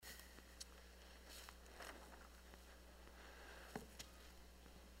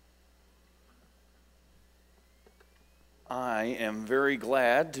I am very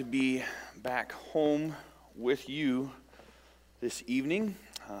glad to be back home with you this evening.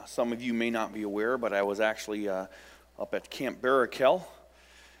 Some of you may not be aware, but I was actually up at Camp Barakel.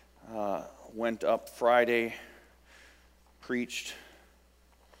 Went up Friday, preached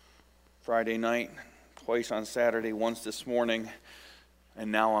Friday night, twice on Saturday, once this morning,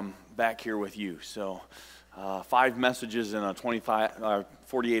 and now I'm back here with you. So 5 messages in a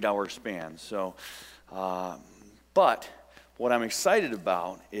 48-hour span. But what I'm excited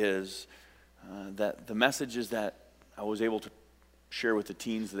about is that the messages that I was able to share with the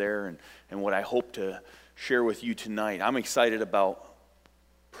teens there and what I hope to share with you tonight, I'm excited about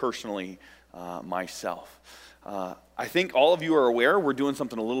personally myself. I think all of you are aware we're doing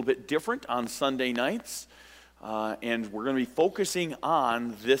something a little bit different on Sunday nights, and we're going to be focusing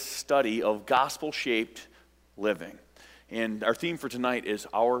on this study of gospel-shaped living. And our theme for tonight is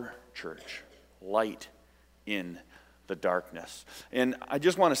Our Church, Light in the Darkness. And I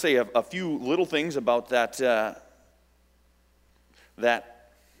just want to say a few little things about that,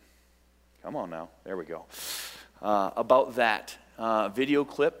 come on now, there we go, about that video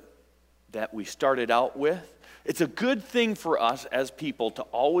clip that we started out with. It's a good thing for us as people to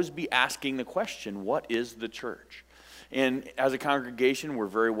always be asking the question, what is the church? And as a congregation, we're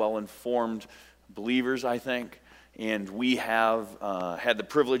very well informed believers, I think. And we have had the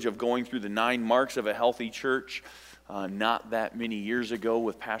privilege of going through the 9 marks of a healthy church not that many years ago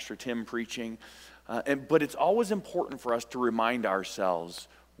with Pastor Tim preaching. But it's always important for us to remind ourselves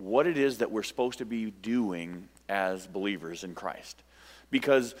what it is that we're supposed to be doing as believers in Christ.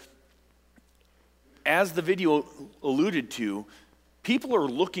 Because as the video alluded to, people are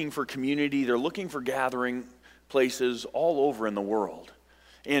looking for community, they're looking for gathering places all over in the world.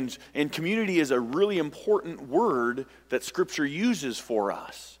 And community is a really important word that Scripture uses for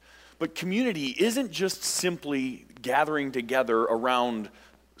us. But community isn't just simply gathering together around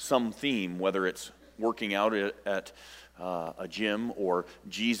some theme, whether it's working out at a gym or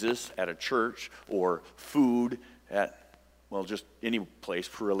Jesus at a church or food at, well, just any place,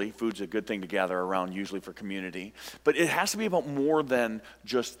 really. Food's a good thing to gather around, usually for community. But it has to be about more than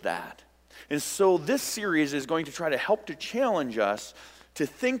just that. And so this series is going to try to help to challenge us to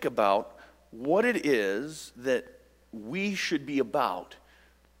think about what it is that we should be about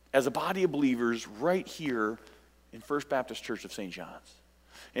as a body of believers right here in First Baptist Church of St. John's.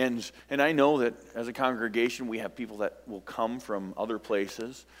 And I know that as a congregation we have people that will come from other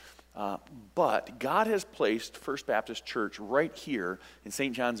places, but God has placed First Baptist Church right here in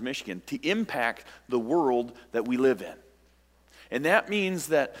St. John's, Michigan to impact the world that we live in. And that means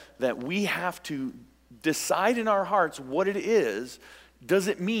that we have to decide in our hearts what it is. Does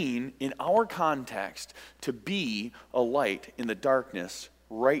it mean, in our context, to be a light in the darkness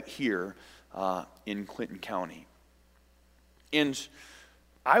right here in Clinton County? And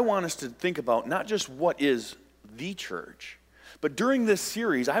I want us to think about not just what is the church, but during this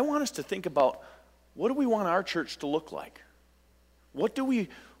series, I want us to think about what do we want our church to look like? What do we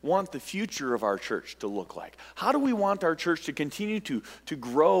want the future of our church to look like? How do we want our church to continue to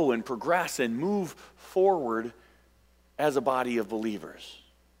grow and progress and move forward as a body of believers?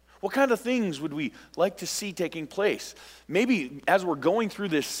 What kind of things would we like to see taking place? Maybe as we're going through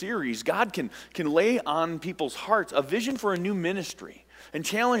this series, God can lay on people's hearts a vision for a new ministry and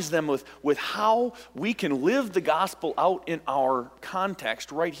challenge them with how we can live the gospel out in our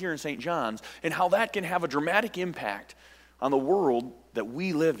context right here in St. John's, and how that can have a dramatic impact on the world that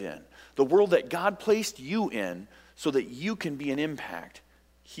we live in, the world that God placed you in, so that you can be an impact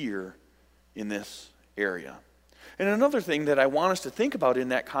here in this area. And another thing that I want us to think about in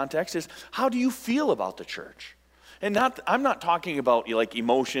that context is, how do you feel about the church? And I'm not talking about like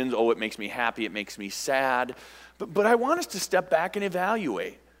emotions, it makes me happy, it makes me sad, but I want us to step back and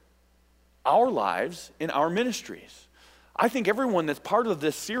evaluate our lives and our ministries. I think everyone that's part of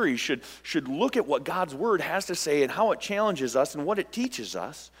this series should look at what God's Word has to say and how it challenges us and what it teaches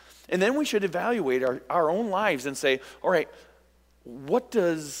us. And then we should evaluate our own lives and say, all right, what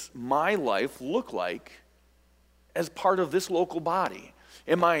does my life look like as part of this local body?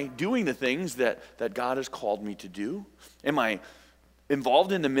 Am I doing the things that God has called me to do? Am I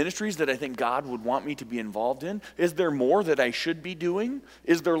involved in the ministries that I think God would want me to be involved in? Is there more that I should be doing?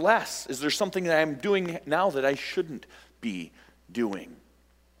 Is there less? Is there something that I'm doing now that I shouldn't be doing?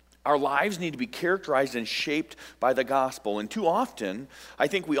 Our lives need to be characterized and shaped by the gospel. And too often, I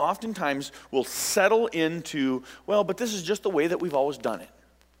think we oftentimes will settle into, well, but this is just the way that we've always done it.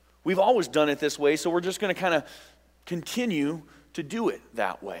 We've always done it this way, so we're just going to kind of continue to do it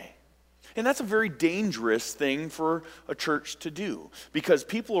that way. And that's a very dangerous thing for a church to do, because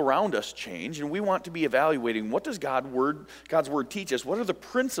people around us change, and we want to be evaluating, what does God's word teach us? What are the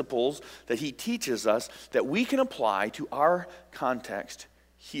principles that he teaches us that we can apply to our context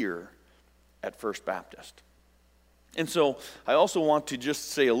here at First Baptist? And so I also want to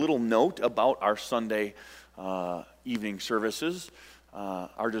just say a little note about our Sunday evening services.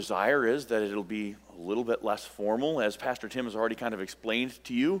 Our desire is that it'll be a little bit less formal, as Pastor Tim has already kind of explained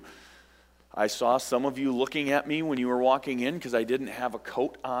to you. I saw some of you looking at me when you were walking in because I didn't have a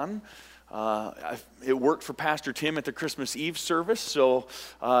coat on. It worked for Pastor Tim at the Christmas Eve service, so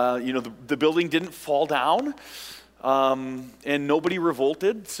the building didn't fall down, and nobody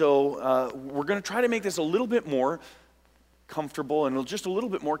revolted. So we're going to try to make this a little bit more comfortable and just a little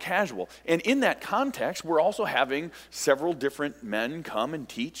bit more casual. And in that context, we're also having several different men come and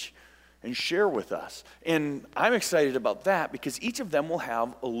teach and share with us. And I'm excited about that because each of them will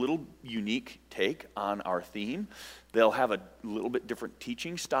have a little unique take on our theme. They'll have a little bit different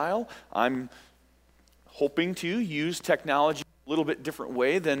teaching style. I'm hoping to use technology a little bit different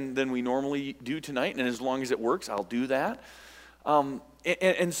way than we normally do tonight, and as long as it works, I'll do that.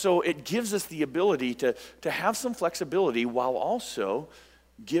 And so it gives us the ability to have some flexibility while also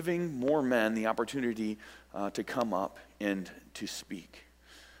giving more men the opportunity to come up and to speak.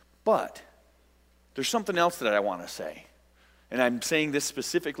 But there's something else that I want to say. And I'm saying this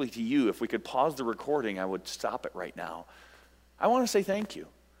specifically to you. If we could pause the recording, I would stop it right now. I want to say thank you.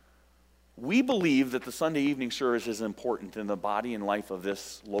 We believe that the Sunday evening service is important in the body and life of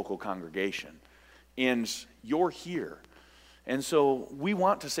this local congregation. And you're here. And so we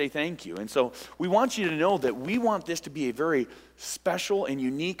want to say thank you. And so we want you to know that we want this to be a very special and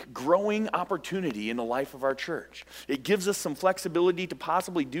unique growing opportunity in the life of our church. It gives us some flexibility to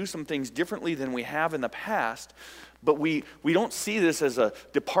possibly do some things differently than we have in the past, but we don't see this as a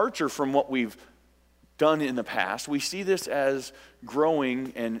departure from what we've done in the past. We see this as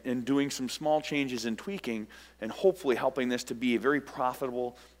growing and doing some small changes and tweaking and hopefully helping this to be a very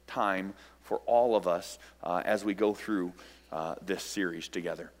profitable time for all of us as we go through this series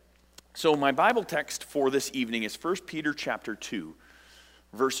together. So my Bible text for this evening is 1 Peter chapter 2,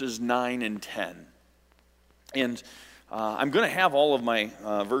 verses 9 and 10. And I'm going to have all of my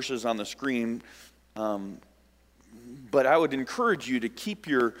verses on the screen, but I would encourage you to keep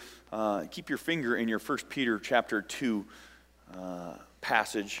your finger in your 1 Peter chapter 2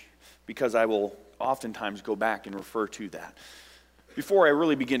 passage, because I will oftentimes go back and refer to that. Before I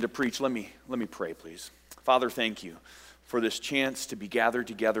really begin to preach, let me pray, please. Father, thank you for this chance to be gathered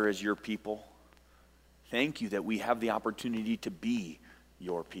together as your people. Thank you that we have the opportunity to be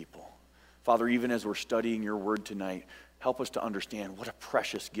your people. Father, even as we're studying your word tonight, help us to understand what a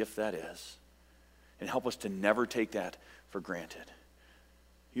precious gift that is, and help us to never take that for granted.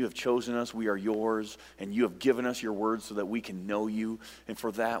 You have chosen us, we are yours, and you have given us your word so that we can know you, and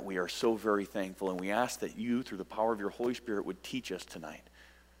for that we are so very thankful, and we ask that you, through the power of your Holy Spirit, would teach us tonight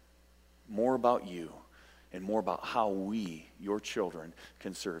more about you and more about how we, your children,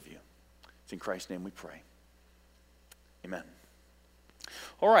 can serve you. It's in Christ's name we pray. Amen.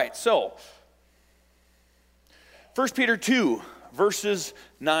 All right, so 1 Peter 2, verses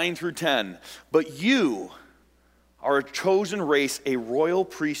 9 through 10. But you are a chosen race, a royal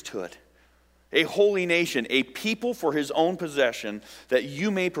priesthood, a holy nation, a people for his own possession, that you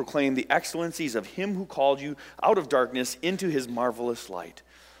may proclaim the excellencies of him who called you out of darkness into his marvelous light.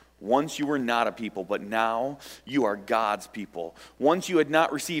 Once you were not a people, but now you are God's people. Once you had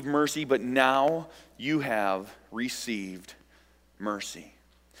not received mercy, but now you have received mercy.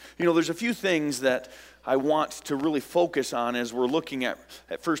 You know, there's a few things that I want to really focus on as we're looking at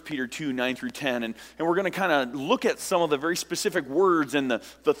 1 Peter 2, 9 through 10. And we're going to kind of look at some of the very specific words and the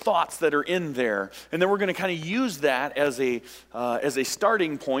thoughts that are in there. And then we're going to kind of use that as a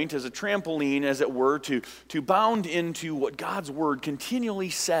starting point, as a trampoline, as it were, to bound into what God's word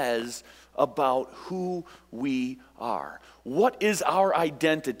continually says about who we are. What is our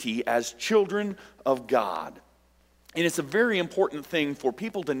identity as children of God? And it's a very important thing for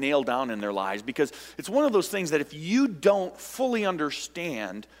people to nail down in their lives, because it's one of those things that if you don't fully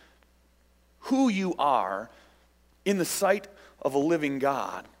understand who you are in the sight of a living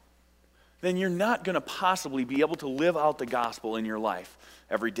God, then you're not going to possibly be able to live out the gospel in your life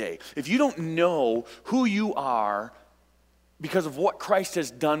every day. If you don't know who you are because of what Christ has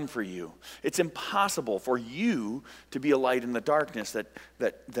done for you, it's impossible for you to be a light in the darkness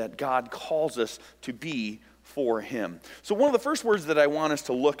that God calls us to be for him. So one of the first words that I want us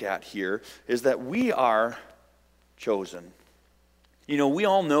to look at here is that we are chosen. You know, we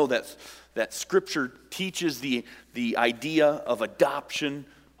all know that Scripture teaches the idea of adoption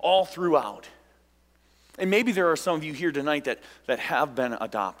all throughout. And maybe there are some of you here tonight that have been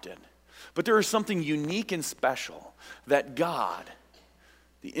adopted. But there is something unique and special that God,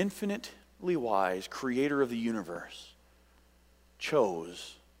 the infinitely wise creator of the universe,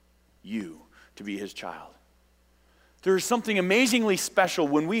 chose you to be his child. There is something amazingly special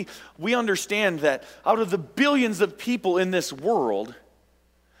when we understand that out of the billions of people in this world,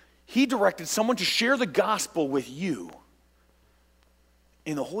 he directed someone to share the gospel with you.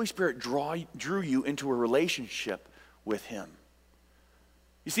 And the Holy Spirit drew you into a relationship with him.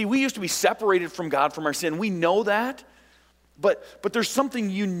 You see, we used to be separated from God from our sin. We know that. But there's something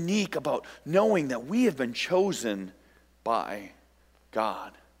unique about knowing that we have been chosen by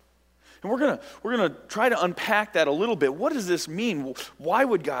God. And we're gonna try to unpack that a little bit. What does this mean? Why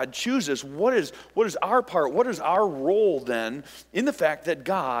would God choose us? What is our part? What is our role then in the fact that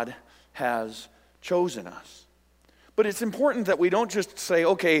God has chosen us? But it's important that we don't just say,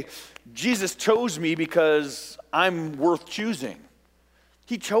 okay, Jesus chose me because I'm worth choosing.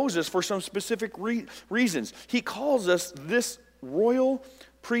 He chose us for some specific reasons. He calls us this royal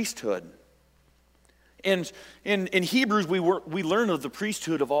priesthood. And in Hebrews, we learn of the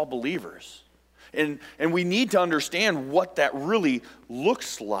priesthood of all believers. And we need to understand what that really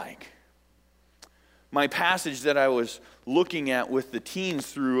looks like. My passage that I was looking at with the teens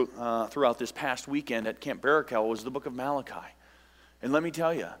throughout this past weekend at Camp Barakel was the book of Malachi. And let me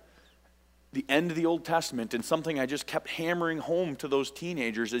tell you, the end of the Old Testament, and something I just kept hammering home to those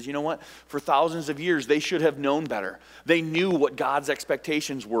teenagers is, you know what? For thousands of years, they should have known better. They knew what God's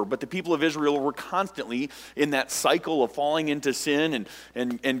expectations were, but the people of Israel were constantly in that cycle of falling into sin,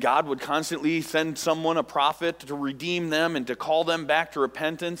 and God would constantly send someone, a prophet, to redeem them and to call them back to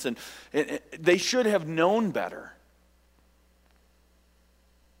repentance, and they should have known better.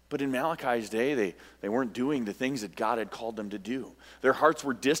 But in Malachi's day, they weren't doing the things that God had called them to do. Their hearts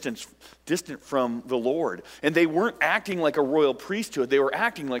were distant from the Lord. And they weren't acting like a royal priesthood. They were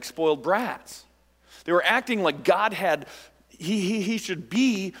acting like spoiled brats. They were acting like God had, he should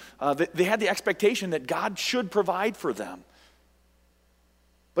be, they had the expectation that God should provide for them.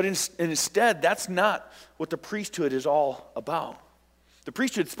 But instead, that's not what the priesthood is all about. The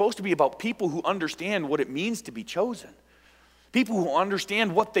priesthood is supposed to be about people who understand what it means to be chosen. People who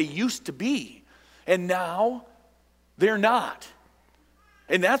understand what they used to be, and now they're not.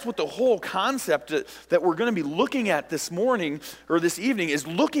 And that's what the whole concept that we're going to be looking at this morning or this evening is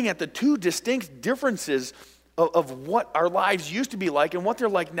looking at the two distinct differences of what our lives used to be like and what they're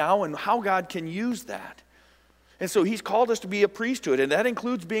like now and how God can use that. And so he's called us to be a priesthood, and that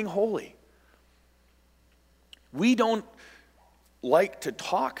includes being holy. We don't like to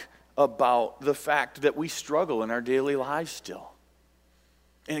talk about the fact that we struggle in our daily lives still.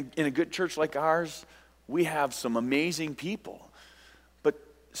 In a good church like ours, we have some amazing people. But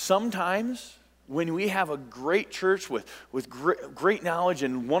sometimes when we have a great church with great knowledge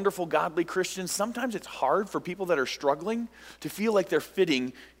and wonderful godly Christians, sometimes it's hard for people that are struggling to feel like they're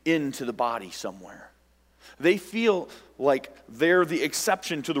fitting into the body somewhere. They feel like they're the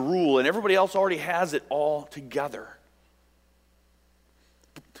exception to the rule and everybody else already has it all together.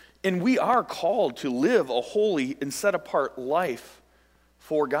 And we are called to live a holy and set-apart life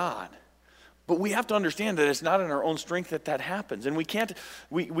for God. But we have to understand that it's not in our own strength that happens. And we can't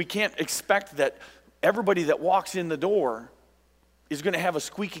expect that everybody that walks in the door is going to have a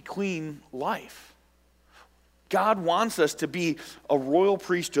squeaky clean life. God wants us to be a royal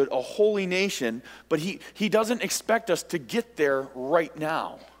priesthood, a holy nation, but he doesn't expect us to get there right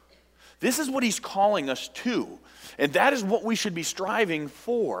now. This is what he's calling us to. And that is what we should be striving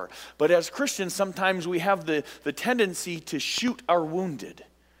for. But as Christians, sometimes we have the tendency to shoot our wounded.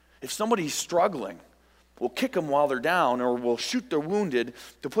 If somebody's struggling, we'll kick them while they're down, or we'll shoot the wounded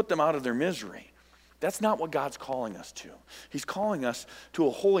to put them out of their misery. That's not what God's calling us to. He's calling us to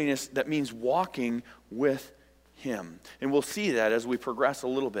a holiness that means walking with him. And we'll see that as we progress a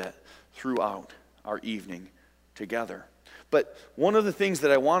little bit throughout our evening together. But one of the things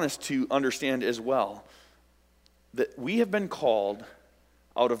that I want us to understand as well, that we have been called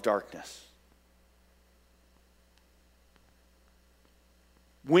out of darkness.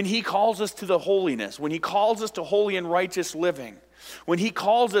 When he calls us to the holiness, when he calls us to holy and righteous living, when he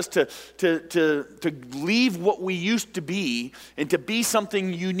calls us to leave what we used to be and to be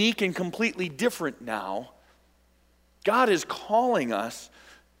something unique and completely different now, God is calling us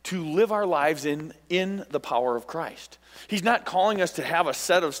to live our lives in the power of Christ. He's not calling us to have a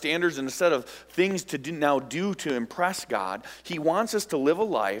set of standards and a set of things to do to impress God. He wants us to live a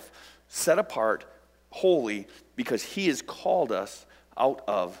life set apart, holy, because he has called us out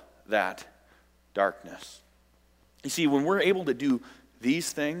of that darkness. You see, when we're able to do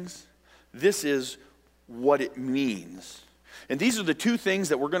these things, this is what it means. And these are the two things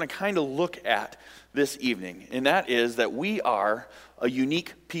that we're going to kind of look at this evening. And that is that we are a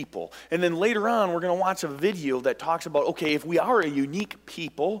unique people. And then later on, we're going to watch a video that talks about, okay, if we are a unique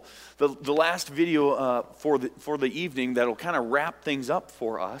people, the last video for the evening that'll kind of wrap things up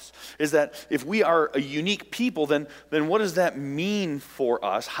for us is that if we are a unique people, then what does that mean for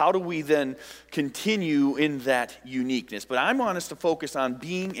us? How do we then continue in that uniqueness? But I want us to focus on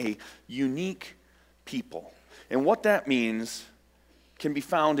being a unique people. And what that means can be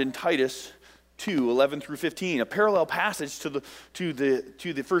found in Titus 2:11 through 15, a parallel passage to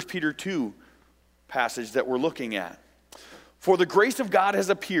the 1 Peter 2 passage that we're looking at. For the grace of God has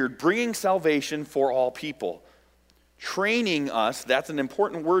appeared, bringing salvation for all people, training us, that's an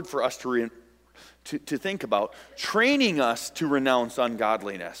important word for us to think about, training us to renounce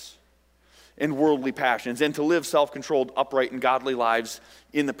ungodliness and worldly passions, and to live self-controlled, upright, and godly lives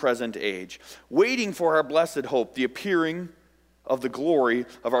in the present age, waiting for our blessed hope, the appearing of the glory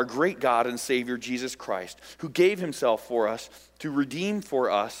of our great God and Savior Jesus Christ, who gave himself for us to redeem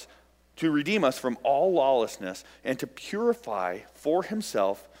us from all lawlessness, and to purify for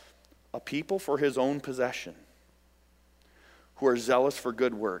himself a people for his own possession, who are zealous for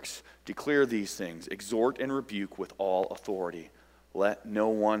good works. Declare these things, exhort and rebuke with all authority. Let no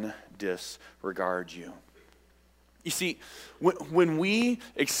one disregard you. You see, when we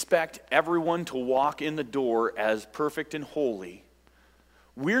expect everyone to walk in the door as perfect and holy,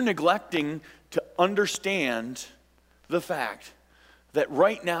 we're neglecting to understand the fact that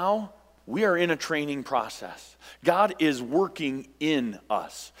right now we are in a training process. God is working in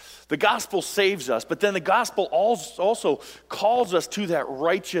us. The gospel saves us, but then the gospel also calls us to that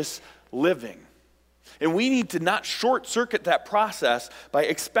righteous living. And we need to not short-circuit that process by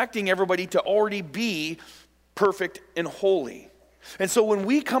expecting everybody to already be perfect and holy. And so when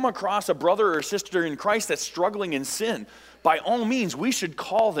we come across a brother or sister in Christ that's struggling in sin, by all means, we should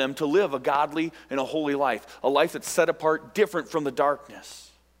call them to live a godly and a holy life, a life that's set apart, different from the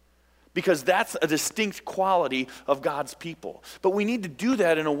darkness. Because that's a distinct quality of God's people. But we need to do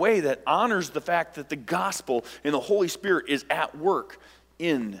that in a way that honors the fact that the gospel and the Holy Spirit is at work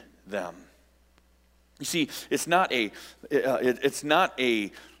in them. You see, it's not a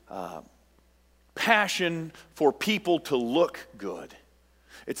passion for people to look good.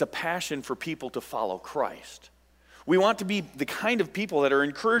 It's a passion for people to follow Christ. We want to be the kind of people that are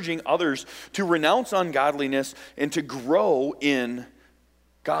encouraging others to renounce ungodliness and to grow in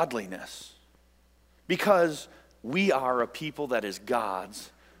godliness, because we are a people that is God's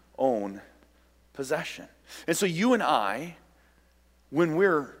own possession. And so you and I, when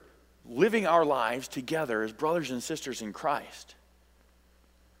we're living our lives together as brothers and sisters in Christ,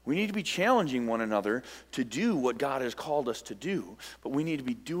 we need to be challenging one another to do what God has called us to do, but we need to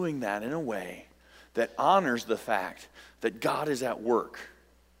be doing that in a way that honors the fact that God is at work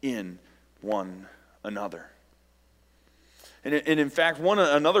in one another. And in fact,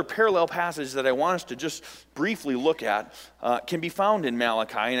 another parallel passage that I want us to just briefly look at can be found in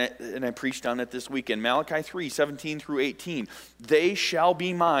Malachi, and I preached on it this weekend. Malachi 3:17 through 18. They shall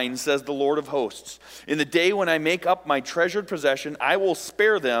be mine, says the Lord of hosts. In the day when I make up my treasured possession, I will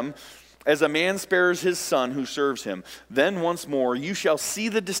spare them as a man spares his son who serves him. Then once more you shall see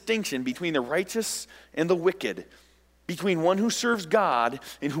the distinction between the righteous and the wicked, between one who serves God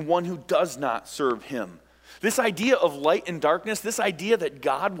and one who does not serve him. This idea of light and darkness, this idea that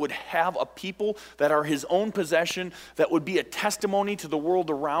God would have a people that are his own possession, that would be a testimony to the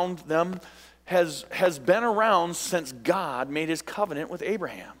world around them, has been around since God made his covenant with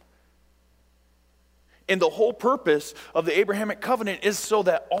Abraham. And the whole purpose of the Abrahamic covenant is so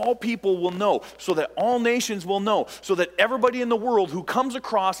that all people will know, so that all nations will know, so that everybody in the world who comes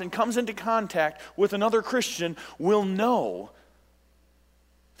across and comes into contact with another Christian will know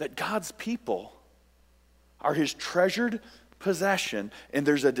that God's people are his treasured possession, and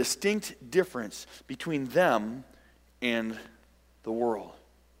there's a distinct difference between them and the world.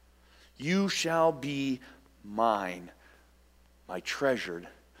 You shall be mine, my treasured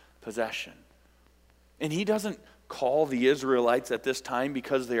possession. And he doesn't call the Israelites at this time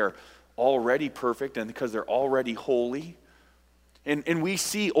because they are already perfect and because they're already holy. And we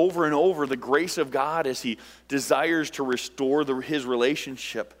see over and over the grace of God as he desires to restore his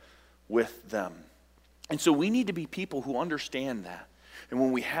relationship with them. And so we need to be people who understand that. And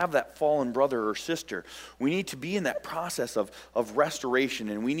when we have that fallen brother or sister, we need to be in that process of restoration,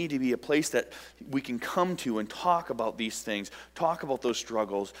 and we need to be a place that we can come to and talk about these things, talk about those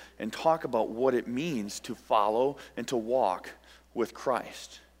struggles, and talk about what it means to follow and to walk with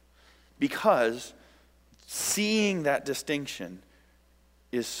Christ. Because seeing that distinction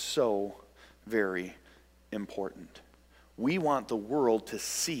is so very important. We want the world to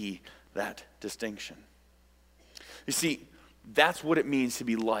see that distinction. You see, that's what it means to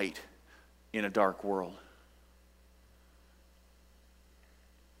be light in a dark world.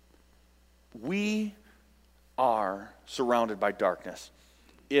 We are surrounded by darkness.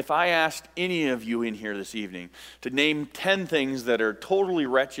 If I asked any of you in here this evening to name 10 things that are totally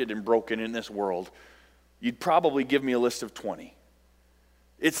wretched and broken in this world, you'd probably give me a list of 20.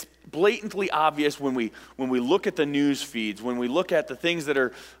 It's blatantly obvious when we look at the news feeds, when we look at the things that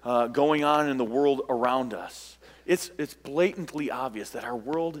are going on in the world around us. It's blatantly obvious that our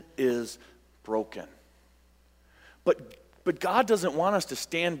world is broken. But God doesn't want us to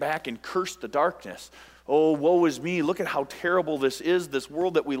stand back and curse the darkness. Oh, woe is me. Look at how terrible this is. This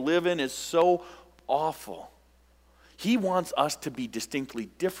world that we live in is so awful. He wants us to be distinctly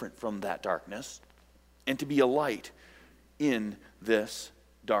different from that darkness and to be a light in this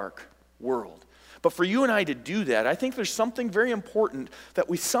dark world. But for you and I to do that, I think there's something very important that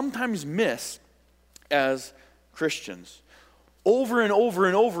we sometimes miss as Christians. Over and over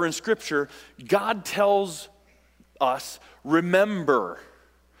and over in Scripture, God tells us, remember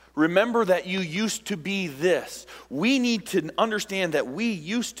that you used to be this. We need to understand that we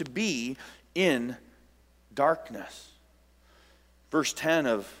used to be in darkness. Verse 10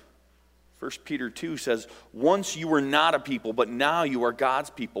 of 1 Peter 2 says, once you were not a people, but now you are God's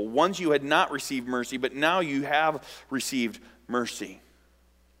people. Once you had not received mercy, but now you have received mercy.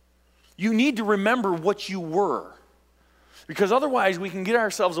 You need to remember what you were, because otherwise we can get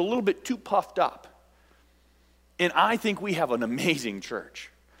ourselves a little bit too puffed up. And I think we have an amazing church.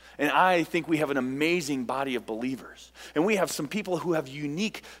 And I think we have an amazing body of believers. And we have some people who have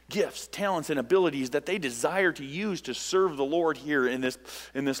unique gifts, talents, and abilities that they desire to use to serve the Lord here in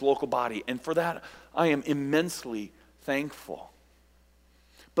this local body. And for that, I am immensely thankful.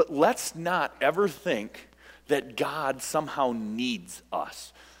 But let's not ever think that God somehow needs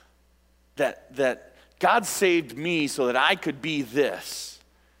us. That God saved me so that I could be this.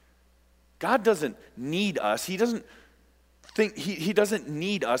 God doesn't need us. He doesn't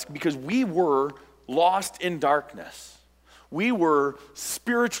need us because we were lost in darkness. We were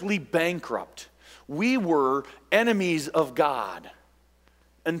spiritually bankrupt. We were enemies of God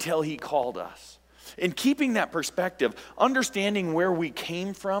until He called us. In keeping that perspective, understanding where we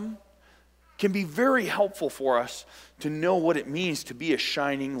came from can be very helpful for us to know what it means to be a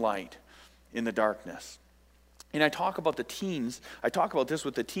shining light in the darkness. And I talk about this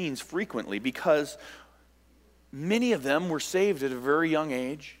with the teens frequently because many of them were saved at a very young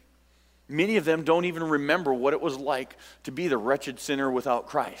age. Many of them don't even remember what it was like to be the wretched sinner without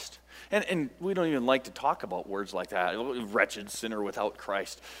Christ. And we don't even like to talk about words like that, wretched sinner without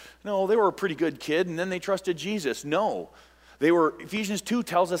Christ. No, they were a pretty good kid, and then they trusted Jesus. No, Ephesians 2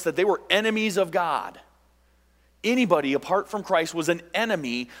 tells us that they were enemies of God. Anybody apart from Christ was an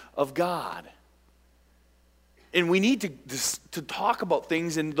enemy of God. And we need to talk about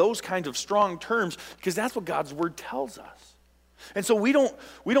things in those kinds of strong terms because that's what God's word tells us. And so we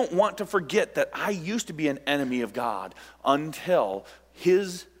don't want to forget that I used to be an enemy of God until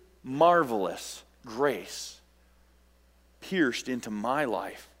His marvelous grace pierced into my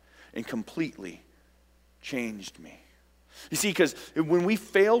life and completely changed me. You see, because when we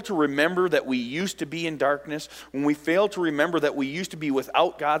fail to remember that we used to be in darkness, when we fail to remember that we used to be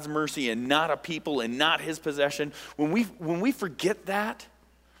without God's mercy and not a people and not His possession, when we forget that,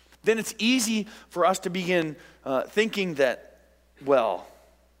 then it's easy for us to begin thinking that, well,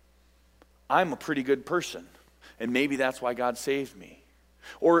 I'm a pretty good person, and maybe that's why God saved me.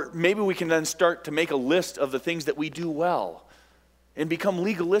 Or maybe we can then start to make a list of the things that we do well and become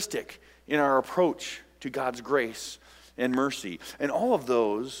legalistic in our approach to God's grace and mercy. And all of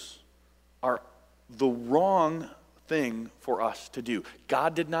those are the wrong thing for us to do.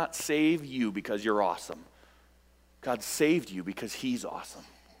 God did not save you because you're awesome. God saved you because He's awesome.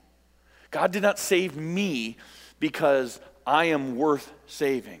 God did not save me because I am worth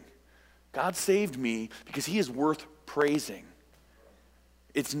saving. God saved me because He is worth praising.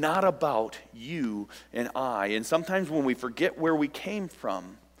 It's not about you and I. And sometimes when we forget where we came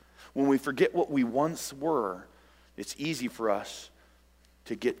from, when we forget what we once were, it's easy for us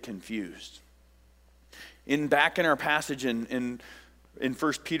to get confused. Back in our passage in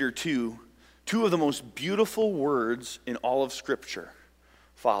 1 Peter 2, two of the most beautiful words in all of Scripture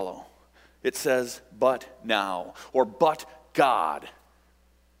follow. It says, but now, or but God.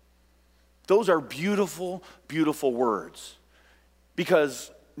 Those are beautiful, beautiful words.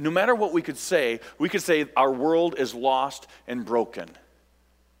 Because no matter what we could say our world is lost and broken,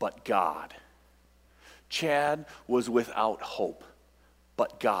 but God. Chad was without hope,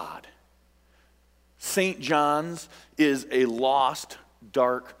 but God. St. John's is a lost,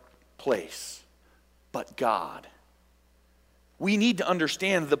 dark place, but God. We need to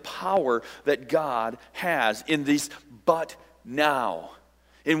understand the power that God has in this but now.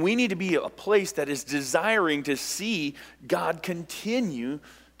 And we need to be a place that is desiring to see God continue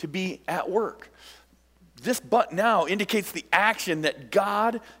to be at work. This but now indicates the action that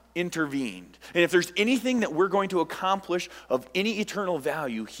God intervened. And if there's anything that we're going to accomplish of any eternal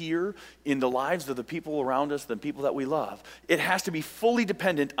value here in the lives of the people around us, the people that we love, it has to be fully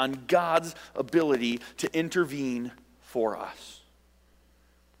dependent on God's ability to intervene for us.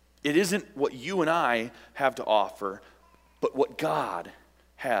 It isn't what you and I have to offer, but what God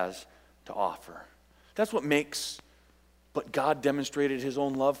has to offer. That's what makes, but God demonstrated his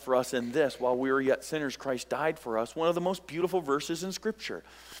own love for us in this: while we were yet sinners, Christ died for us. One of the most beautiful verses in Scripture.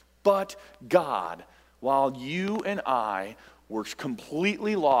 But God, while you and I were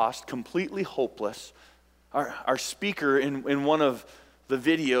completely lost, completely hopeless, our speaker in one of the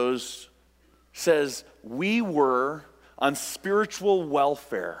videos says we were on spiritual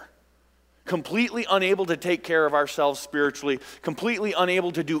welfare, completely unable to take care of ourselves spiritually, completely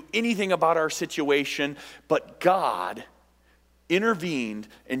unable to do anything about our situation, but God intervened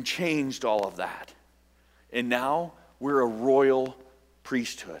and changed all of that. And now we're a royal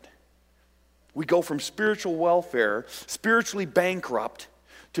priesthood. We go from spiritual welfare, spiritually bankrupt,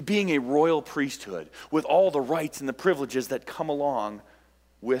 to being a royal priesthood with all the rights and the privileges that come along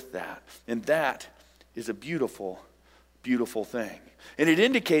with that. And that is a beautiful, beautiful thing. And it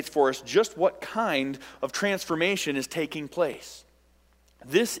indicates for us just what kind of transformation is taking place.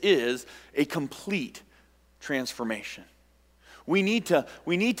 This is a complete transformation. We need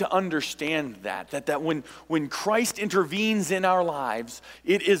to understand that when Christ intervenes in our lives,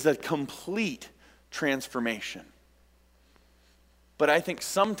 it is a complete transformation. But I think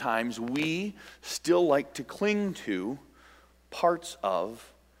sometimes we still like to cling to parts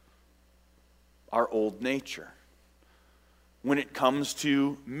of our old nature. When it comes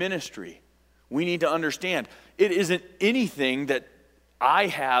to ministry, we need to understand it isn't anything that I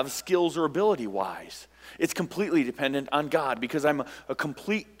have skills or ability-wise. It's completely dependent on God because I'm a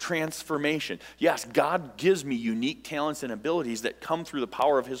complete transformation. Yes, God gives me unique talents and abilities that come through the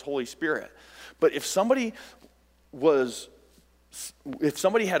power of his Holy Spirit. But if somebody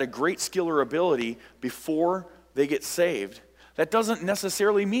had a great skill or ability before they get saved, that doesn't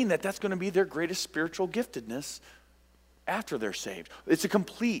necessarily mean that that's going to be their greatest spiritual giftedness after they're saved. It's a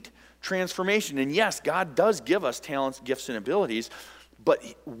complete transformation. And yes, God does give us talents, gifts, and abilities, but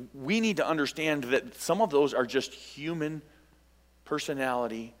we need to understand that some of those are just human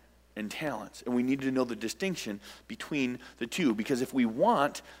personality and talents. And we need to know the distinction between the two. Because if we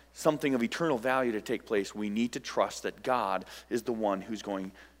want something of eternal value to take place, we need to trust that God is the one who's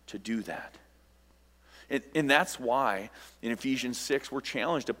going to do that. And that's why in Ephesians 6 we're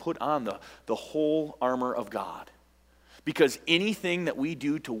challenged to put on the whole armor of God. Because anything that we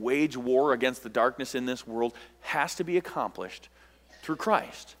do to wage war against the darkness in this world has to be accomplished through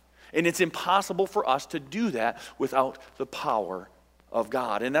Christ. And it's impossible for us to do that without the power of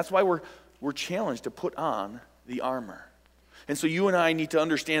God. And that's why we're challenged to put on the armor. And so you and I need to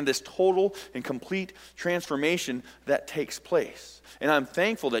understand this total and complete transformation that takes place. And I'm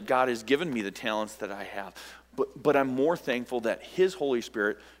thankful that God has given me the talents that I have. But I'm more thankful that his Holy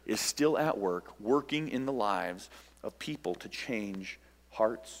Spirit is still at work, working in the lives of people to change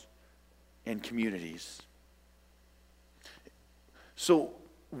hearts and communities. So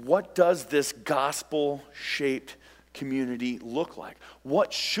what does this gospel-shaped community look like?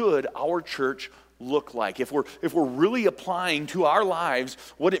 What should our church look like? If we're really applying to our lives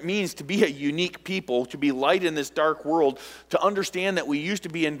what it means to be a unique people, to be light in this dark world, to understand that we used to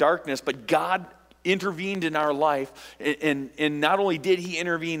be in darkness, but God intervened in our life, and not only did he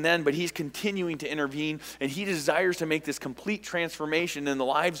intervene then, but he's continuing to intervene, and he desires to make this complete transformation in the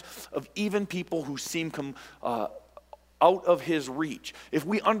lives of even people who seem out of his reach. If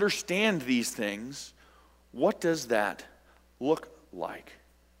we understand these things, what does that look like?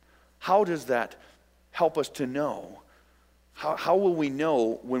 How does that help us to know? How will we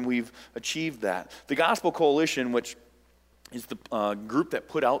know when we've achieved that? The Gospel Coalition, which is the group that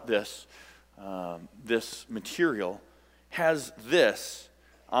put out this material, has this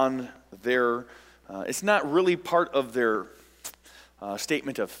on their, it's not really part of their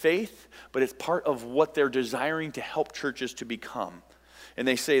statement of faith, but it's part of what they're desiring to help churches to become. And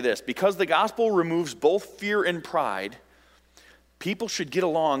they say this: because the gospel removes both fear and pride, people should get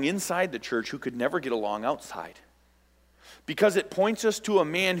along inside the church who could never get along outside. Because it points us to a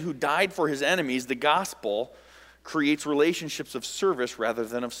man who died for his enemies, the gospel creates relationships of service rather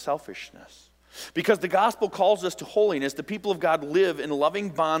than of selfishness. Because the gospel calls us to holiness, the people of God live in loving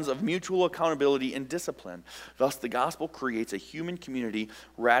bonds of mutual accountability and discipline. Thus, the gospel creates a human community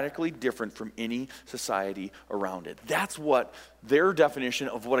radically different from any society around it. That's what their definition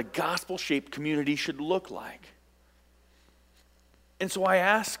of what a gospel-shaped community should look like. And so I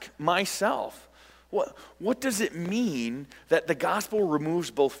ask myself, what does it mean that the gospel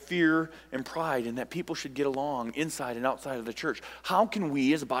removes both fear and pride and that people should get along inside and outside of the church? How can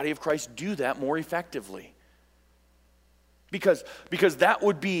we as a body of Christ do that more effectively? Because that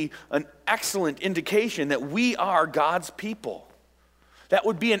would be an excellent indication that we are God's people. That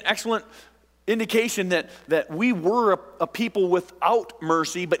would be an excellent indication that we were a people without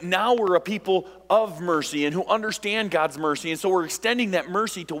mercy, but now we're a people of mercy and who understand God's mercy. And so we're extending that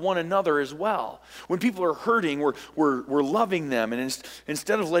mercy to one another as well. When people are hurting, we're loving them. And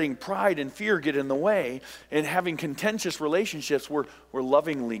instead of letting pride and fear get in the way and having contentious relationships, we're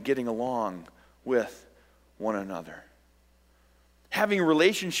lovingly getting along with one another. Having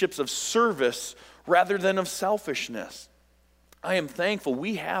relationships of service rather than of selfishness. I am thankful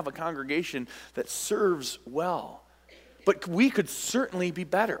we have a congregation that serves well, but we could certainly be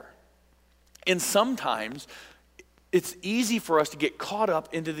better. And sometimes it's easy for us to get caught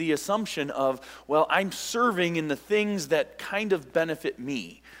up into the assumption of, well, I'm serving in the things that kind of benefit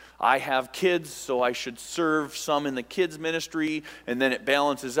me. I have kids, so I should serve some in the kids ministry, and then it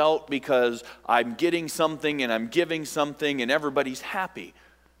balances out because I'm getting something and I'm giving something and everybody's happy.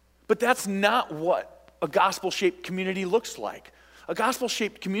 But that's not what a gospel-shaped community looks like. A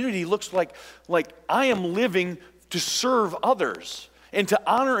gospel-shaped community looks like I am living to serve others and to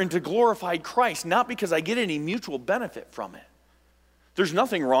honor and to glorify Christ, not because I get any mutual benefit from it. There's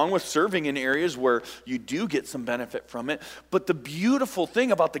nothing wrong with serving in areas where you do get some benefit from it, but the beautiful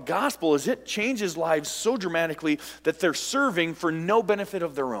thing about the gospel is it changes lives so dramatically that they're serving for no benefit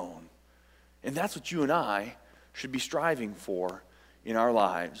of their own. And that's what you and I should be striving for in our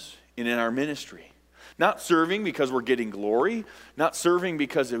lives and in our ministry. Not serving because we're getting glory, not serving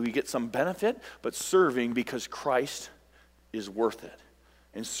because we get some benefit, but serving because Christ is worth it.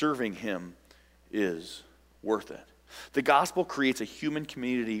 And serving Him is worth it. The gospel creates a human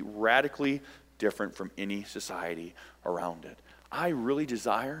community radically different from any society around it. I really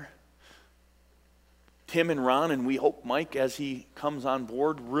desire, Tim and Ron, and we hope Mike as he comes on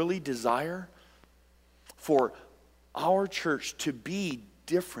board, really desire for our church to be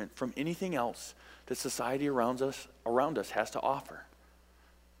different from anything else that society around us has to offer.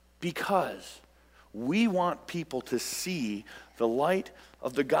 Because we want people to see the light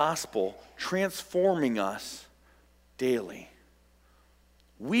of the gospel transforming us daily.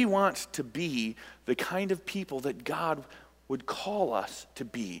 We want to be the kind of people that God would call us to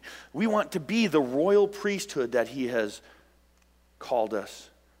be. We want to be the royal priesthood that He has called us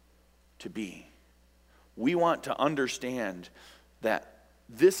to be. We want to understand that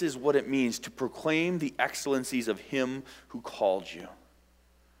this is what it means to proclaim the excellencies of Him who called you.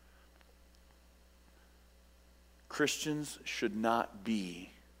 Christians should not be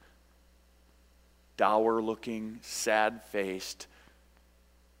dour-looking, sad-faced,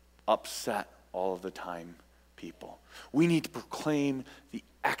 upset all of the time people. We need to proclaim the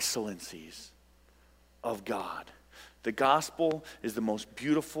excellencies of God. The gospel is the most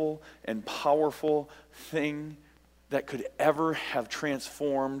beautiful and powerful thing that could ever have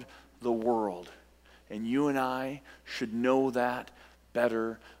transformed the world. And you and I should know that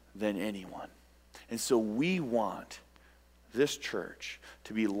better than anyone. And so we want this church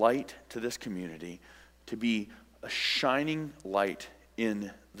to be light to this community, to be a shining light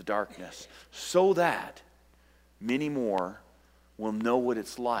in the darkness, so that many more will know what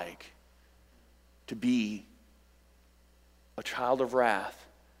it's like to be a child of wrath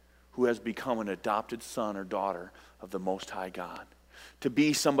who has become an adopted son or daughter of the Most High God. To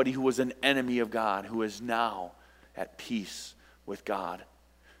be somebody who was an enemy of God, who is now at peace with God.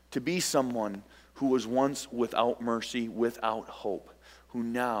 To be someone who was once without mercy, without hope, who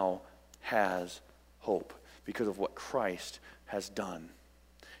now has hope because of what Christ has done.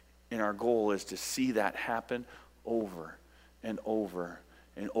 And our goal is to see that happen over and over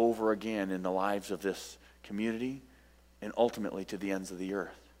and over again in the lives of this community and ultimately to the ends of the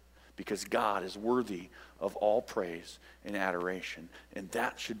earth. Because God is worthy of all praise and adoration. And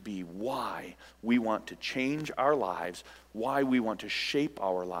that should be why we want to change our lives, why we want to shape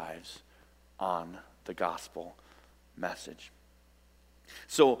our lives on the gospel message.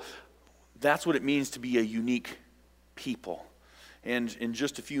 So that's what it means to be a unique people. And in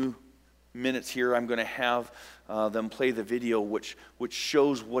just a few minutes here, I'm going to have them play the video which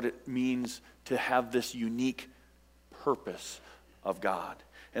shows what it means to have this unique purpose of God.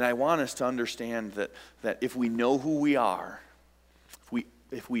 And I want us to understand that if we know who we are,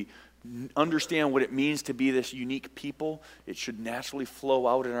 if we understand what it means to be this unique people, it should naturally flow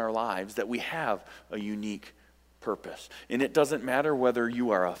out in our lives that we have a unique purpose. And it doesn't matter whether you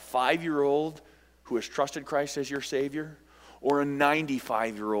are a 5-year-old who has trusted Christ as your Savior, or a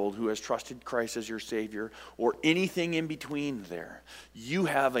 95-year-old who has trusted Christ as your Savior, or anything in between there. You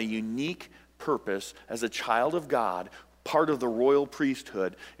have a unique purpose as a child of God, part of the royal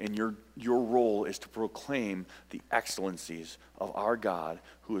priesthood, and your role is to proclaim the excellencies of our God,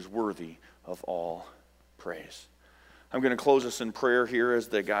 who is worthy of all praise. I'm going to close us in prayer here as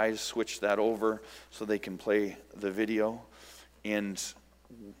the guys switch that over so they can play the video. And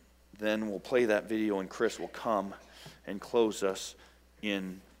then we'll play that video and Chris will come and close us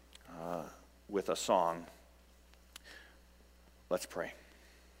in with a song. Let's pray.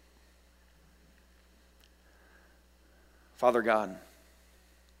 Father God,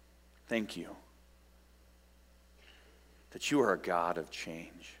 thank you that you are a God of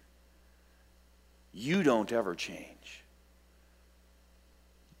change. You don't ever change.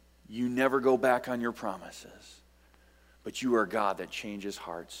 You never go back on your promises. But you are a God that changes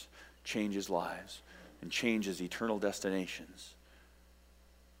hearts, changes lives, and changes eternal destinations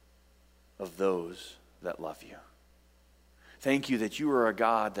of those that love you. Thank you that you are a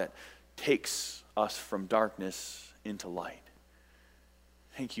God that takes us from darkness into light.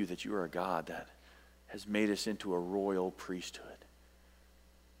 Thank you that you are a God that has made us into a royal priesthood.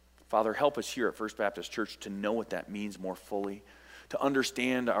 Father, help us here at First Baptist Church to know what that means more fully, to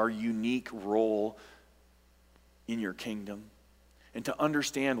understand our unique role in your kingdom, and to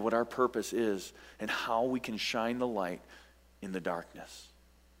understand what our purpose is and how we can shine the light in the darkness.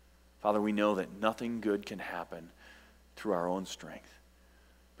 Father, we know that nothing good can happen through our own strength,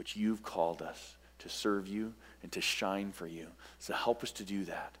 but you've called us to serve you and to shine for you. So help us to do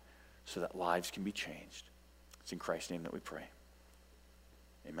that so that lives can be changed. It's in Christ's name that we pray.